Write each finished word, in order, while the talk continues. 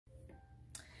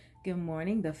Good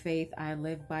morning. The Faith I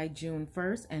Live by June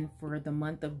 1st. And for the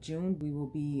month of June, we will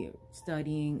be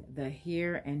studying the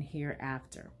here and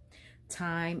hereafter.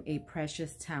 Time, a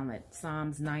precious talent.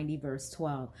 Psalms 90 verse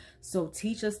 12. So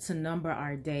teach us to number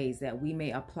our days that we may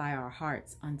apply our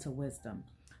hearts unto wisdom.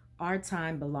 Our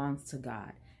time belongs to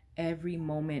God. Every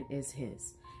moment is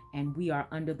his. And we are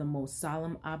under the most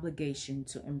solemn obligation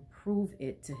to improve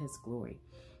it to his glory.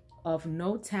 Of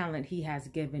no talent he has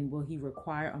given will he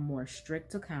require a more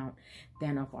strict account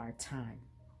than of our time.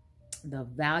 The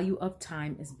value of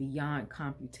time is beyond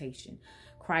computation.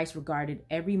 Christ regarded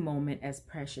every moment as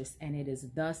precious, and it is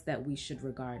thus that we should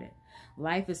regard it.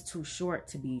 Life is too short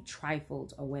to be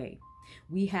trifled away.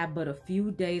 We have but a few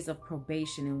days of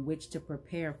probation in which to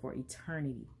prepare for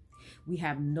eternity. We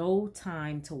have no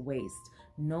time to waste,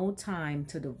 no time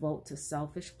to devote to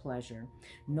selfish pleasure,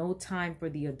 no time for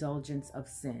the indulgence of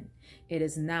sin. It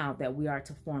is now that we are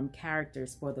to form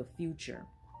characters for the future,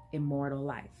 immortal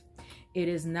life. It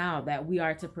is now that we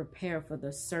are to prepare for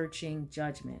the searching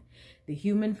judgment. The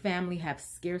human family have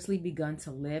scarcely begun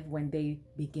to live when they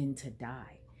begin to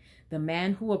die. The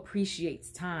man who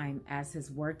appreciates time as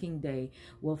his working day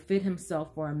will fit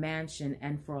himself for a mansion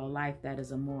and for a life that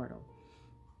is immortal.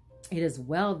 It is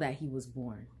well that he was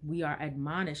born. We are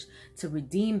admonished to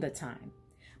redeem the time,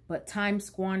 but time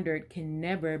squandered can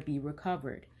never be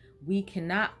recovered. We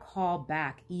cannot call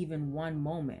back even one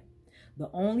moment.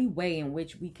 The only way in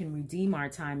which we can redeem our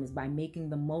time is by making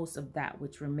the most of that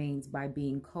which remains, by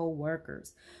being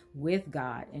co-workers with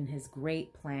God in his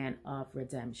great plan of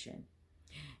redemption.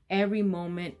 Every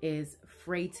moment is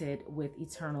freighted with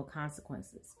eternal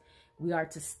consequences. We are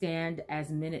to stand as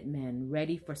Minutemen,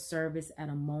 ready for service at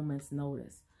a moment's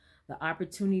notice. The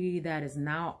opportunity that is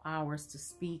now ours to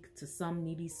speak to some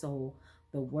needy soul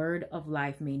the word of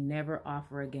life may never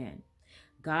offer again.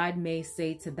 God may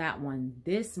say to that one,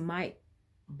 this night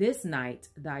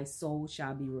thy soul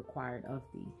shall be required of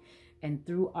thee. And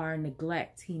through our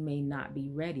neglect he may not be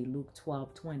ready. Luke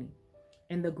 12:20.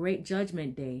 In the great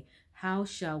judgment day, how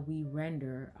shall we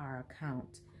render our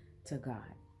account to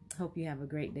God? Hope you have a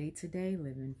great day today.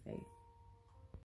 Live in faith.